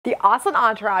The Austlen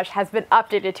Entourage has been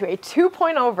updated to a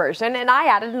 2.0 version, and I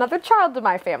added another child to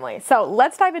my family. So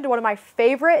let's dive into one of my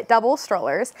favorite double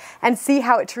strollers and see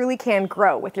how it truly can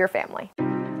grow with your family.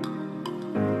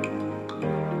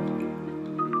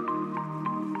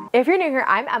 If you're new here,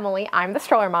 I'm Emily. I'm the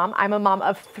stroller mom. I'm a mom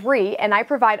of 3, and I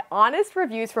provide honest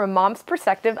reviews from a mom's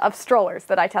perspective of strollers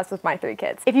that I test with my 3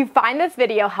 kids. If you find this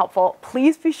video helpful,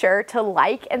 please be sure to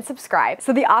like and subscribe.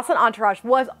 So the Austlen Entourage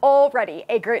was already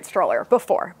a great stroller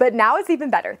before, but now it's even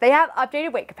better. They have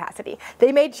updated weight capacity.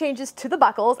 They made changes to the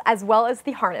buckles as well as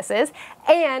the harnesses,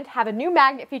 and have a new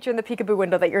magnet feature in the peekaboo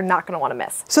window that you're not going to want to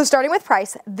miss. So starting with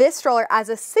price, this stroller as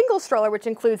a single stroller, which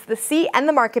includes the seat and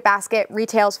the market basket,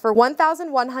 retails for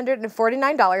 $1,149.99.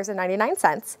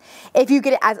 If you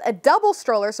get it as a double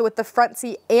stroller, so with the front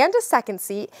seat and a second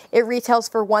seat, it retails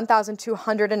for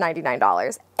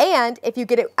 $1,299. And if you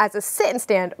get it as a sit and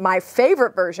stand, my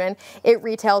favorite version, it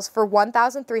retails for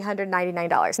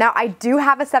 $1,399. Now, I do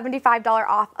have a $75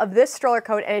 off of this stroller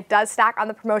code, and it does stack on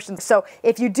the promotions. So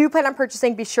if you do plan on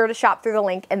purchasing, be sure to shop through the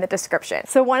link in the description.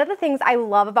 So one of the things I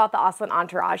love about the Austlen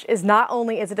Entourage is not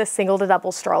only is it a single to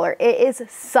double stroller, it is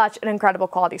such an incredible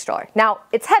quality stroller. Now,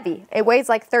 it's heavy. It weighs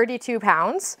like 32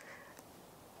 pounds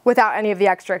without any of the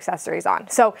extra accessories on.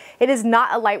 So it is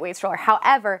not a lightweight stroller.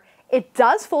 However, it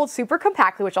does fold super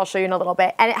compactly, which I'll show you in a little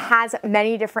bit, and it has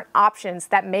many different options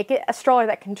that make it a stroller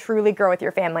that can truly grow with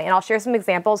your family. And I'll share some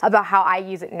examples about how I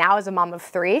use it now as a mom of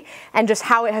 3 and just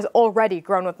how it has already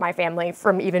grown with my family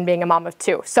from even being a mom of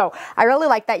 2. So I really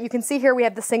like that. You can see here we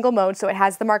have the single mode, so it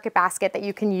has the market basket that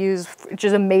you can use, which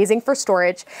is amazing for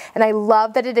storage. And I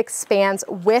love that it expands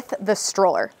with the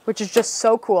stroller, which is just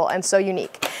so cool and so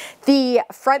unique. The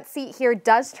front seat here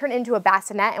does turn into a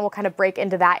bassinet, and we'll kind of break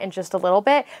into that in just a little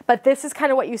bit, but this is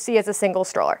kind of what you see as a single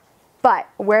stroller. But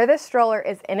where this stroller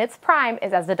is in its prime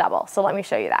is as a double. So let me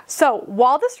show you that. So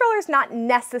while the stroller is not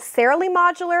necessarily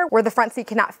modular, where the front seat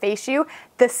cannot face you,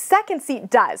 the second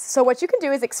seat does. So what you can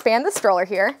do is expand the stroller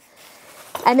here,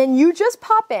 and then you just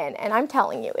pop in, and I'm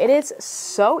telling you, it is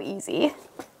so easy.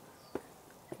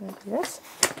 I'm gonna do this.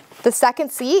 The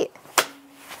second seat,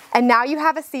 and now you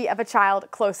have a seat of a child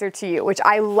closer to you, which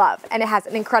I love. And it has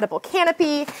an incredible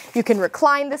canopy. You can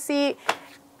recline the seat.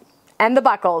 And the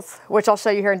buckles, which I'll show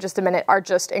you here in just a minute, are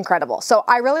just incredible. So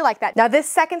I really like that. Now this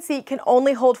second seat can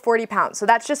only hold 40 pounds. So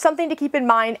that's just something to keep in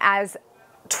mind as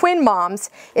twin moms,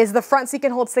 is the front seat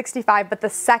can hold 65, but the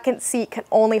second seat can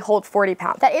only hold 40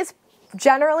 pounds. That is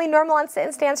generally normal on sit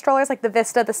and stand strollers like the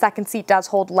Vista. The second seat does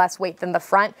hold less weight than the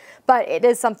front, but it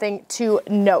is something to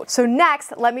note. So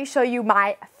next, let me show you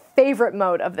my favorite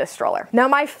mode of this stroller. Now,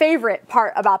 my favorite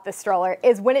part about this stroller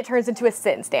is when it turns into a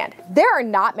sit and stand. There are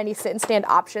not many sit and stand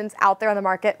options out there on the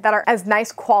market that are as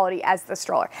nice quality as the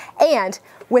stroller. And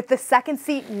with the second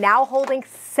seat now holding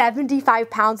 75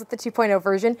 pounds with the 2.0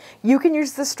 version, you can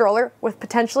use the stroller with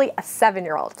potentially a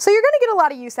 7-year-old. So you're gonna get a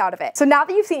lot of use out of it. So now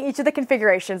that you've seen each of the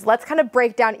configurations, let's kind of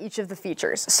break down each of the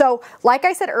features. So like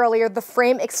I said earlier, the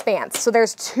frame expands. So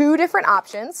there's 2 different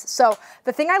options. So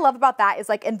the thing I love about that is,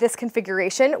 like in this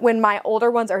configuration, when my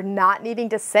older ones are not needing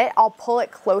to sit, I'll pull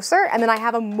it closer, and then I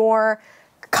have a more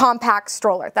compact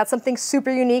stroller. That's something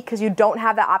super unique because you don't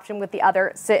have that option with the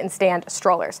other sit and stand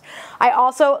strollers. I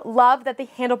also love that the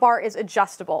handlebar is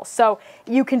adjustable. So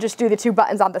you can just do the 2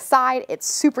 buttons on the side. It's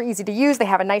super easy to use. They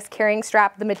have a nice carrying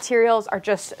strap. The materials are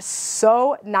just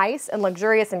so nice and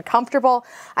luxurious and comfortable.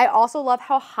 I also love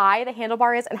how high the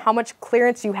handlebar is and how much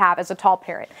clearance you have as a tall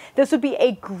parent. This would be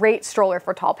a great stroller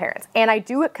for tall parents. And I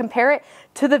do compare it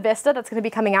to the Vista that's going to be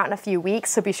coming out in a few weeks,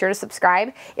 so be sure to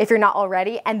subscribe if you're not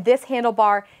already. And this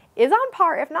handlebar is on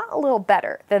par, if not a little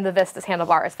better, than the Vista's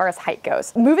handlebar as far as height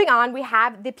goes. Moving on, we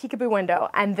have the peekaboo window,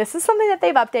 and this is something that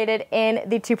they've updated in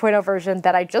the 2.0 version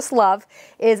that I just love.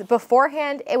 Is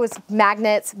beforehand it was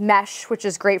magnets, mesh, which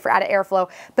is great for added airflow,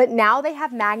 but now they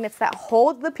have magnets that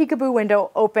hold the peekaboo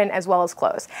window open as well as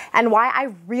closed. And why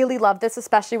I really love this,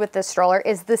 especially with this stroller,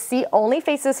 is the seat only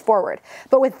faces forward,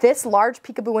 but with this large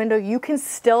peekaboo window, you can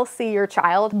still see your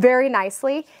child very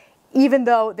nicely, even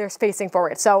though they're facing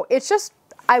forward. So it's just,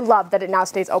 I love that it now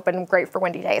stays open and great for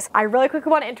windy days. I really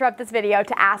quickly want to interrupt this video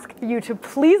to ask you to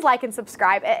please like and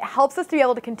subscribe. It helps us to be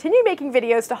able to continue making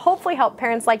videos to hopefully help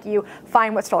parents like you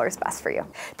find what stroller is best for you.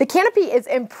 The canopy is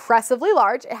impressively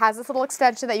large. It has this little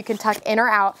extension that you can tuck in or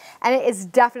out, and it is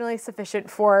definitely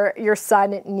sufficient for your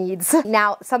son needs.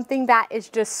 Now, something that is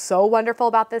just so wonderful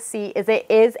about this seat is it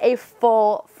is a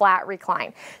full flat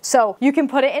recline. So you can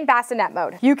put it in bassinet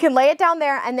mode. You can lay it down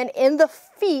there, and then in the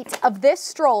feet of this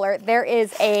stroller, there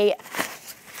is a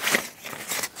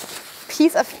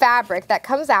piece of fabric that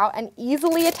comes out and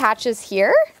easily attaches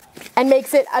here. and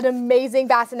makes it an amazing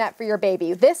bassinet for your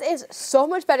baby. This is so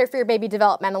much better for your baby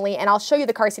developmentally, and I'll show you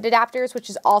the car seat adapters, which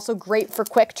is also great for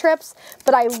quick trips,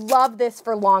 but I love this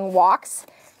for long walks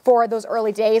for those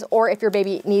early days, or if your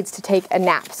baby needs to take a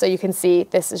nap. So you can see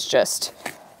this is just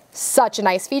such a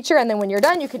nice feature, and then when you're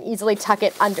done, you can easily tuck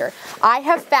it under. I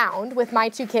have found with my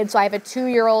two kids, so I have a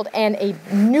 2-year-old and a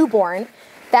newborn,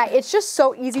 that it's just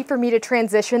so easy for me to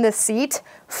transition the seat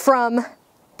from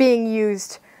being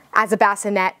used as a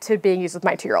bassinet to being used with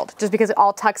my 2-year-old, just because it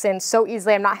all tucks in so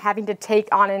easily. I'm not having to take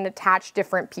on and attach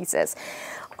different pieces.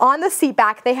 On the seat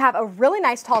back, they have a really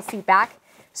nice tall seat back.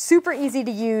 Super easy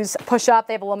to use, push up.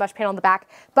 They have a low mesh panel in the back.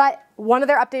 But one of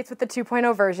their updates with the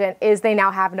 2.0 version is they now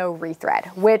have no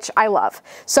rethread, which I love.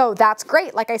 So that's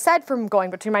great. Like I said, from going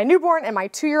between my newborn and my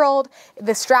 2-year-old,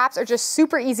 the straps are just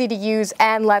super easy to use.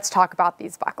 And let's talk about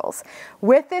these buckles.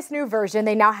 With this new version,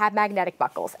 they now have magnetic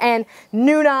buckles. And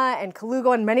Nuna and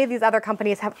Kalugo and many of these other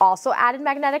companies have also added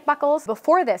magnetic buckles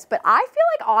before this. But I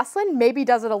feel like Austlen maybe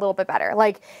does it a little bit better.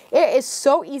 Like, it is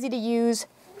so easy to use,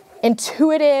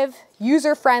 intuitive,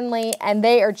 user-friendly, and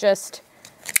they are just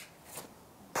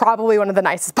probably one of the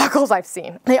nicest buckles I've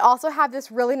seen. They also have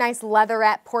this really nice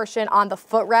leatherette portion on the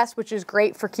footrest, which is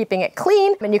great for keeping it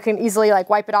clean, and you can easily like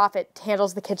wipe it off. It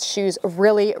handles the kids' shoes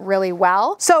really, really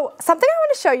well. So something I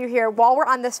want to show you here while we're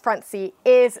on this front seat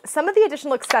is some of the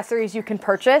additional accessories you can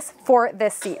purchase for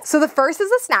this seat. So the first is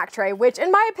a snack tray, which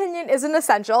in my opinion is an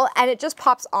essential, and it just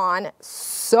pops on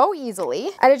so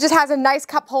easily. And it just has a nice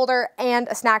cup holder and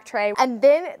a snack tray. And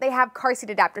then they have car seat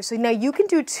adapters. So now you can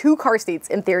do 2 car seats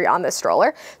in theory on this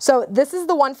stroller. So this is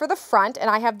the one for the front, and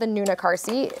I have the Nuna car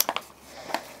seat.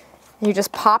 You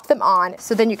just pop them on,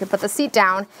 so then you can put the seat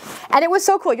down. And it was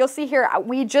so cool. You'll see here,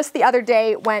 we just the other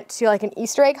day went to like an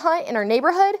Easter egg hunt in our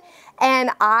neighborhood, and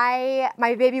my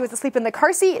baby was asleep in the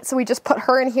car seat, so we just put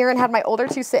her in here and had my older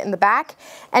 2 sit in the back.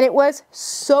 And it was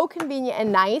so convenient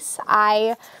and nice.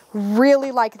 I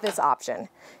really like this option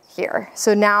here.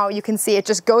 So now you can see it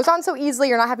just goes on so easily.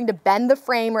 You're not having to bend the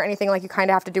frame or anything like you kind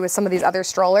of have to do with some of these other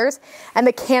strollers. And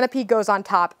the canopy goes on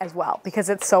top as well because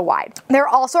it's so wide. There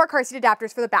also are car seat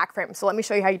adapters for the back frame. So let me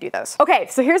show you how you do those. Okay,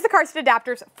 so here's the car seat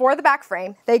adapters for the back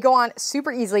frame. They go on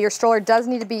super easily. Your stroller does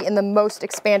need to be in the most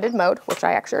expanded mode, which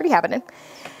I actually already have it in.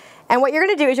 And what you're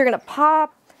gonna do is you're gonna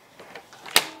pop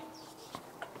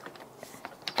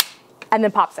and then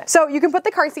pops in. So you can put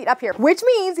the car seat up here, which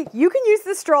means you can use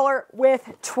the stroller with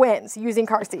twins using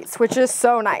car seats, which is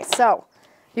so nice. So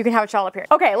you can have a child up here.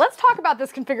 Okay, let's talk about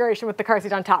this configuration with the car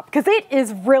seat on top, because it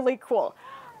is really cool.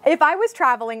 If I was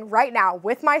traveling right now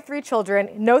with my 3 children,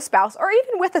 no spouse, or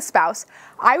even with a spouse,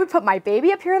 I would put my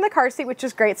baby up here in the car seat, which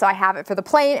is great, so I have it for the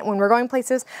plane and when we're going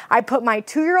places. I'd put my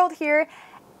 2-year-old here,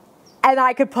 and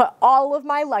I could put all of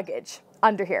my luggage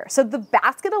under here. So the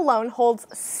basket alone holds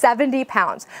 70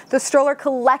 pounds. The stroller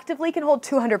collectively can hold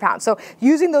 200 pounds. So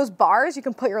using those bars you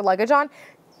can put your luggage on,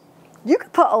 you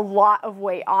can put a lot of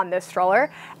weight on this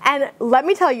stroller. And let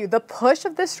me tell you, the push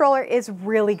of this stroller is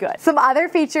really good. Some other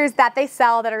features that they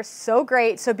sell that are so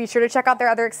great, so be sure to check out their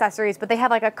other accessories, but they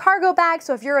have like a cargo bag.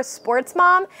 So if you're a sports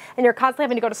mom and you're constantly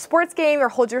having to go to sports games or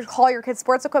haul your kids'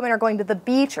 sports equipment or going to the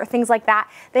beach or things like that,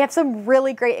 they have some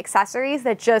really great accessories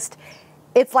that just,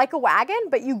 it's like a wagon,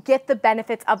 but you get the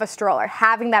benefits of a stroller,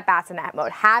 having that bassinet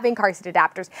mode, having car seat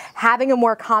adapters, having a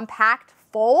more compact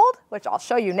fold, which I'll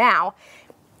show you now.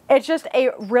 It's just a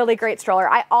really great stroller.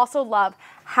 I also love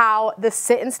how the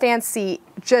sit and stand seat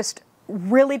just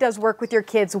really does work with your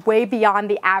kids way beyond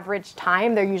the average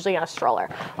time they're usually in a stroller.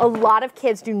 A lot of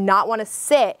kids do not want to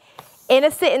sit in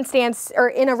a sit and stand or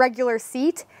in a regular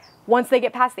seat once they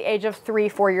get past the age of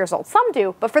 3-4 years old. Some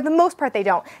do, but for the most part they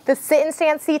don't. The sit and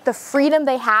stand seat, the freedom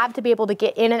they have to be able to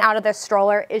get in and out of this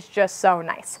stroller is just so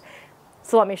nice.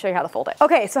 So let me show you how to fold it.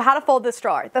 Okay, so how to fold this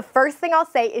stroller. The first thing I'll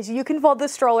say is you can fold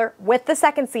this stroller with the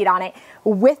second seat on it,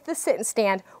 with the sit and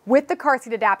stand, with the car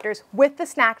seat adapters, with the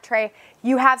snack tray.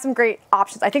 You have some great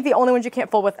options. I think the only ones you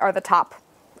can't fold with are the top.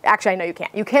 Actually, I know you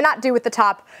can't. You cannot do with the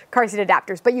top car seat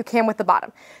adapters, but you can with the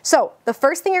bottom. So the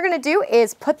first thing you're gonna do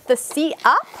is put the seat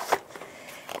up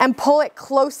and pull it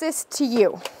closest to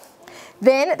you.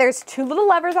 Then there's 2 little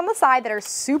levers on the side that are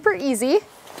super easy,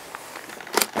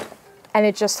 and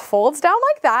it just folds down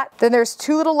like that. Then there's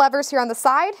 2 little levers here on the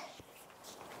side,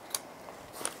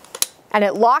 and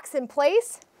it locks in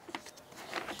place.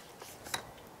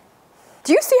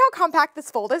 Do you see how compact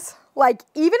this fold is? Like,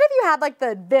 even if you had like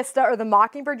the Vista or the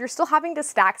Mockingbird, you're still having to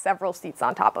stack several seats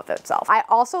on top of itself. I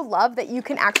also love that you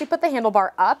can actually put the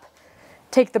handlebar up,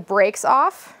 take the brakes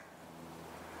off,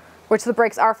 which the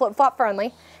brakes are flip-flop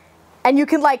friendly, And you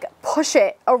can like push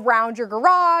it around your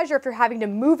garage, or if you're having to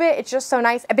move it, it's just so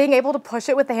nice. And being able to push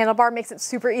it with the handlebar makes it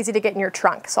super easy to get in your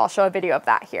trunk. So I'll show a video of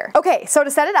that here. Okay, so to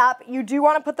set it up, you do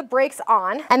want to put the brakes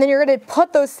on, and then you're going to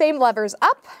put those same levers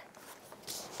up.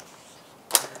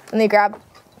 And then you grab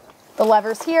the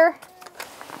levers here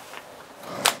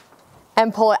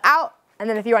and pull it out. And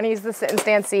then if you want to use the sit and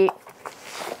stand seat,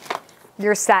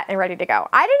 you're set and ready to go.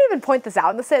 I didn't even point this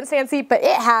out in the sit and stand seat, but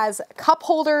it has cup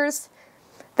holders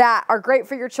that are great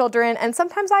for your children, and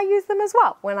sometimes I use them as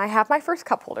well when I have my first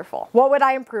cup holder full. What would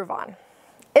I improve on?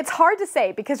 It's hard to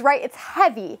say because, right, it's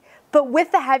heavy, but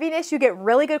with the heaviness, you get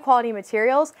really good quality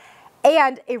materials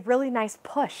and a really nice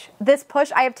push. This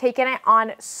push, I have taken it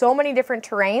on so many different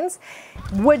terrains: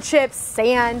 wood chips,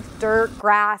 sand, dirt,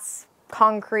 grass,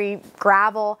 concrete,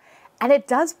 gravel, and it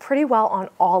does pretty well on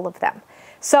all of them.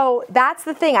 So that's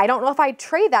the thing. I don't know if I'd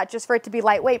trade that just for it to be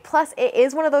lightweight. Plus, it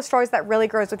is one of those strollers that really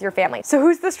grows with your family. So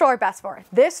who's the stroller best for?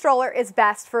 This stroller is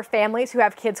best for families who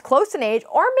have kids close in age,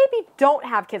 or maybe don't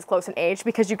have kids close in age,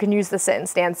 because you can use the sit and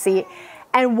stand seat,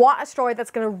 and want a stroller that's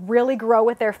going to really grow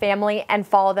with their family and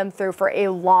follow them through for a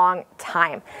long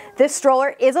time. This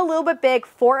stroller is a little bit big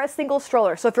for a single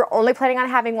stroller. So if you're only planning on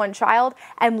having one child,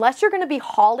 unless you're going to be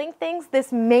hauling things,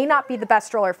 this may not be the best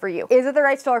stroller for you. Is it the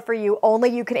right stroller for you? Only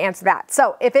you can answer that.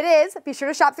 So if it is, be sure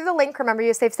to shop through the link. Remember,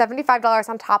 you save $75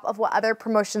 on top of what other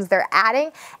promotions they're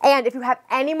adding. And if you have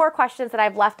any more questions that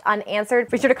I've left unanswered,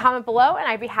 be sure to comment below and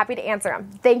I'd be happy to answer them.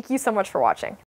 Thank you so much for watching.